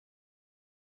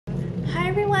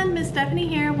everyone, Miss Stephanie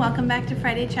here. Welcome back to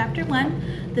Friday Chapter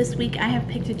 1. This week I have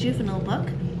picked a juvenile book.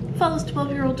 It follows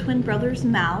 12-year-old twin brothers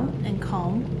Mal and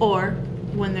Colm, or,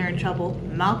 when they're in trouble,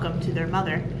 Malcolm to their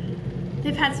mother.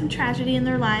 They've had some tragedy in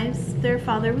their lives. Their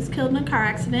father was killed in a car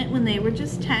accident when they were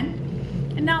just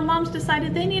 10. And now Mom's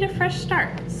decided they need a fresh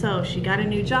start. So she got a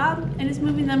new job and is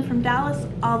moving them from Dallas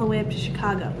all the way up to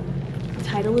Chicago. The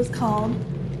title is called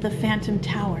The Phantom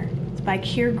Tower. It's by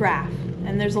Keir Graff.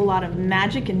 And there's a lot of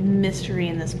magic and mystery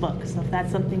in this book. So if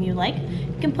that's something you like,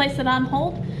 you can place it on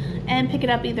hold and pick it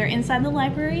up either inside the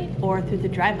library or through the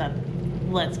drive-up.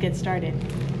 Let's get started.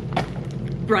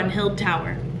 Brunhild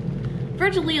Tower.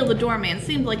 Virgilio the doorman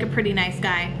seemed like a pretty nice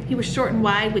guy. He was short and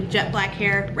wide with jet black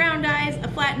hair, round eyes, a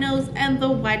flat nose, and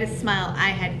the widest smile I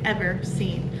had ever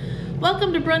seen.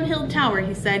 "Welcome to Brunhild Tower,"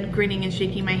 he said, grinning and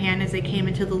shaking my hand as I came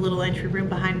into the little entry room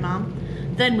behind Mom.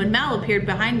 Then when Mal appeared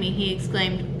behind me, he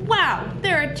exclaimed, "Wow,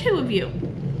 there are two of you."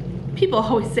 People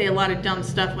always say a lot of dumb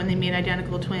stuff when they meet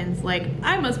identical twins, like,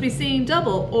 "I must be seeing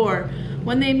double," or,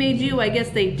 "When they made you, I guess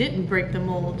they didn't break the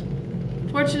mold."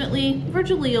 Fortunately,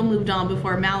 Virgilio moved on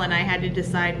before Mal and I had to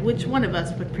decide which one of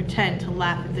us would pretend to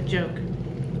laugh at the joke.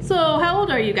 "So, how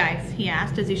old are you guys?" he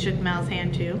asked as he shook Mal's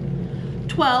hand too.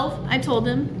 12, I told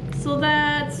him. "So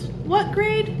that's what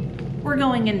grade?" "We're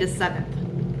going into 7th.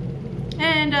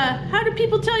 "And how do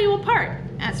people tell you apart?"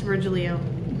 asked Virgilio.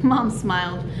 Mom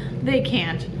smiled. "They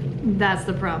can't. That's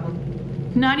the problem."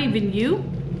 "Not even you?"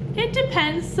 "It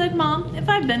depends," said Mom. "If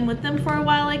I've been with them for a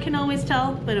while, I can always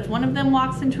tell. But if one of them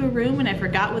walks into a room and I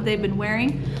forgot what they've been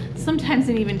wearing, sometimes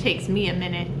it even takes me a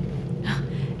minute."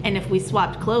 And if we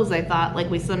swapped clothes, I thought,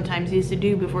 like we sometimes used to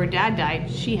do before Dad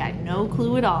died, she had no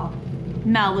clue at all.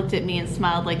 Mal looked at me and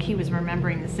smiled like he was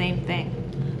remembering the same thing.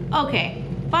 "Okay,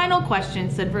 final question,"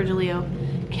 said Virgilio.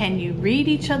 "Can you read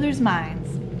each other's minds?"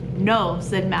 "No,"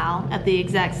 said Mal. At the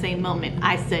exact same moment,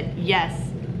 I said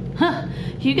yes. "Huh,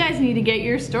 you guys need to get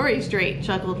your story straight,"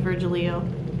 chuckled Virgilio.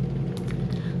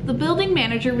 The building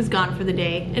manager was gone for the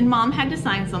day, and Mom had to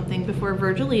sign something before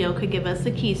Virgilio could give us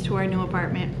the keys to our new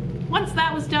apartment. Once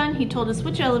that was done, he told us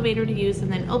which elevator to use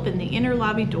and then opened the inner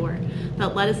lobby door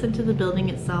that led us into the building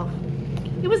itself.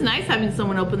 It was nice having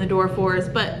someone open the door for us,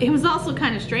 but it was also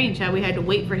kind of strange how we had to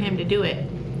wait for him to do it.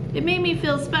 It made me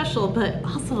feel special, but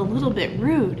also a little bit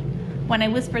rude. When I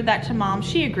whispered that to Mom,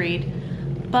 she agreed.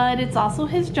 "But it's also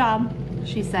his job,"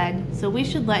 she said, "so we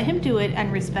should let him do it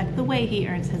and respect the way he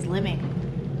earns his living."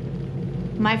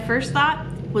 My first thought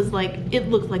was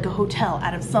it looked like a hotel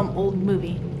out of some old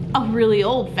movie. A really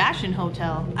old-fashioned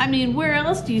hotel. I mean, where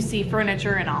else do you see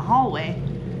furniture in a hallway?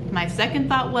 My second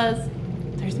thought was,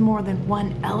 there's more than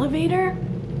one elevator?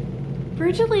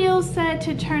 "Virgilio said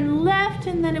to turn left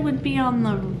and then it would be on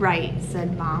the right,"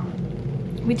 said Mom.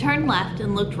 We turned left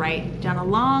and looked right, down a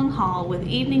long hall with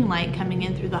evening light coming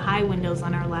in through the high windows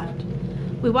on our left.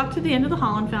 We walked to the end of the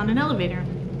hall and found an elevator.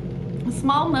 A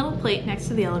small metal plate next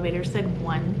to the elevator said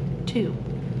 1, 2.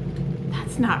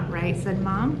 "That's not right," said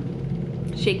Mom,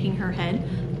 shaking her head.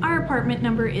 "Our apartment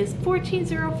number is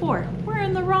 1404. We're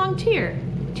in the wrong tier."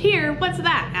 "Tier? What's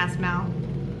that?" asked Mal.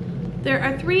 "There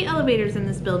are 3 elevators in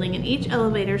this building, and each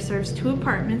elevator serves 2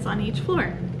 apartments on each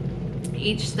floor.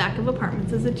 Each stack of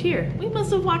apartments is a tier. We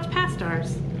must have walked past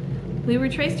ours." We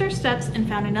retraced our steps and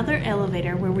found another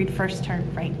elevator where we'd first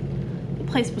turned right. The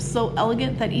place was so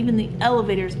elegant that even the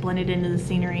elevators blended into the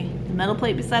scenery. The metal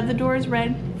plate beside the doors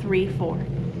read 3-4.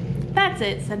 "That's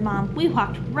it," said Mom. "We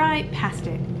walked right past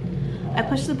it." I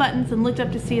pushed the buttons and looked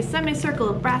up to see a semicircle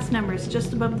of brass numbers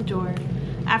just above the door.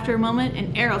 After a moment,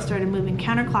 an arrow started moving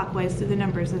counterclockwise through the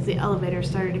numbers as the elevator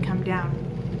started to come down.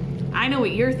 "I know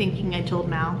what you're thinking," I told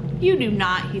Mal. "You do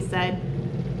not," he said.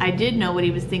 I did know what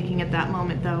he was thinking at that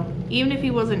moment, though. Even if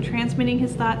he wasn't transmitting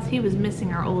his thoughts, he was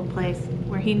missing our old place,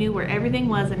 where he knew where everything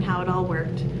was and how it all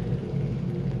worked.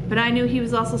 But I knew he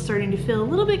was also starting to feel a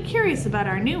little bit curious about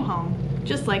our new home,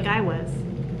 just like I was.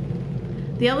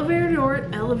 The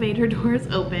elevator doors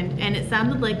opened, and it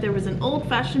sounded like there was an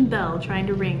old-fashioned bell trying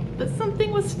to ring, but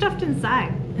something was stuffed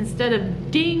inside. Instead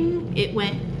of ding, it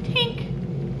went tink.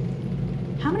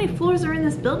 "How many floors are in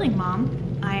this building, Mom?"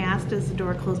 I asked as the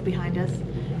door closed behind us.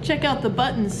 "Check out the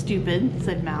buttons, stupid,"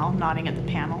 said Mal, nodding at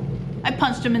the panel. I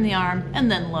punched him in the arm and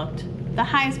then looked. The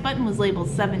highest button was labeled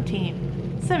 17.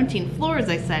 17 floors,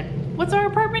 I said. "What's our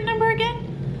apartment number again?"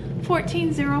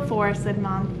 1404, said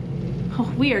Mom.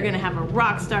 "Oh, we are going to have a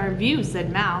rock star view,"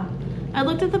 said Mal. I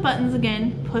looked at the buttons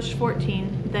again, pushed 14,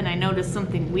 then I noticed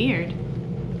something weird.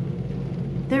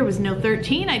 There was no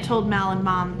 13, I told Mal and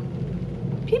Mom.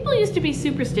 "People used to be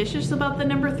superstitious about the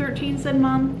number 13, said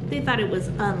Mom. They thought it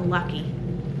was unlucky."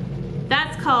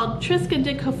 "That's called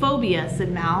triskaidekaphobia,"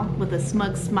 said Mal, with a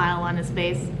smug smile on his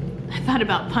face. I thought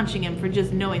about punching him for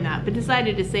just knowing that, but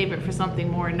decided to save it for something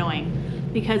more annoying,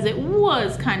 because it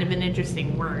was kind of an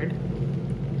interesting word.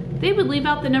 They would leave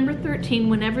out the number 13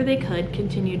 whenever they could,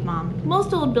 continued Mom.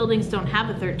 Most old buildings don't have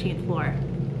a 13th floor.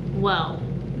 Well,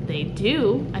 they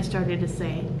do, I started to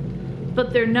say.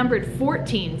 But they're numbered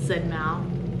 14, said Mal.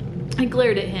 I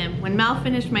glared at him. When Mal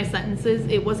finished my sentences,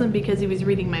 it wasn't because he was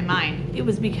reading my mind. It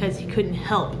was because he couldn't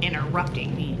help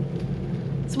interrupting me.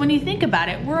 So when you think about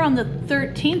it, we're on the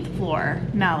 13th floor,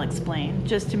 Mal explained,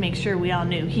 just to make sure we all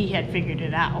knew he had figured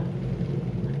it out.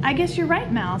 I guess you're right,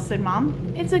 Mal, said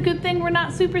Mom. It's a good thing we're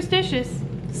not superstitious.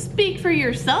 Speak for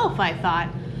yourself, I thought.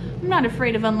 I'm not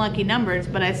afraid of unlucky numbers,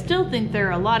 but I still think there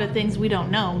are a lot of things we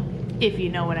don't know, if you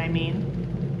know what I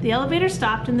mean. The elevator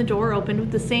stopped and the door opened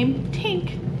with the same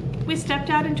tink. We stepped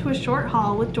out into a short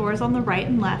hall with doors on the right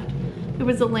and left. There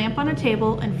was a lamp on a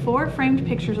table and 4 framed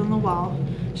pictures on the wall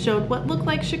showed what looked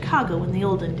like Chicago in the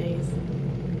olden days.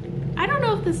 I don't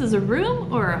know if this is a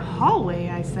room or a hallway,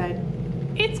 I said.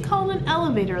 It's called an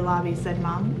elevator lobby, said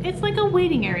Mom. It's like a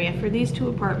waiting area for these 2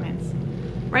 apartments.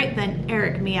 Right then,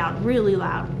 Eric meowed really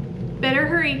loud. Better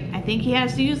hurry, I think he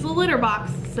has to use the litter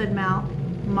box, said Mal.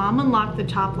 Mom unlocked the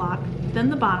top lock, then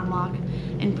the bottom lock,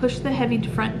 and pushed the heavy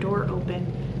front door open.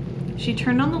 She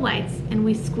turned on the lights, and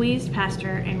we squeezed past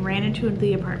her and ran into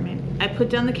the apartment. I put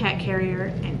down the cat carrier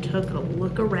and took a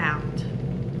look around.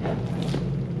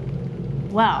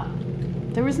 Well,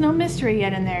 there was no mystery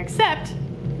yet in there except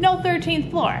no 13th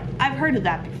floor. I've heard of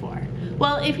that before.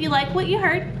 Well, if you like what you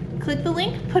heard, click the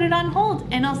link, put it on hold,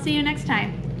 and I'll see you next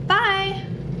time. Bye!